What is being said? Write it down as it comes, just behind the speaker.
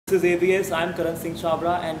This is ABS. I'm Karan Singh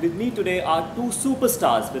Chhabra, and with me today are two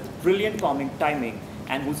superstars with brilliant comic timing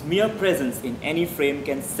and whose mere presence in any frame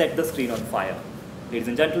can set the screen on fire. Ladies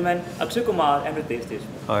and gentlemen, Akshay Kumar and Ritesh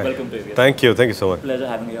Deshmukh. Hi. Welcome to ABS. Thank you so much. Pleasure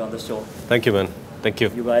having you on the show. Thank you, man. Thank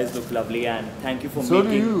you. You guys look lovely, and thank you for So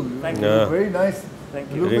making. do you. Thank You you. look very nice.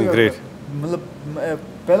 Thank You you. look Doing like great. मतलब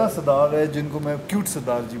पहला सरदार है जिनको मैं cute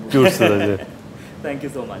सरदार जी बोलता Cute, sir. Thank you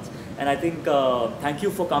so much. And I think thank you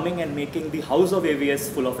for coming and making the house of ABS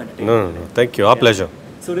full of entertainment. No. Thank you. Our pleasure.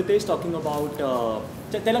 So Ritesh, talking about,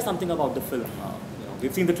 tell us something about the film.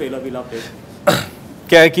 We've seen the trailer, we loved it.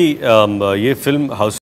 क्या है कि ये film house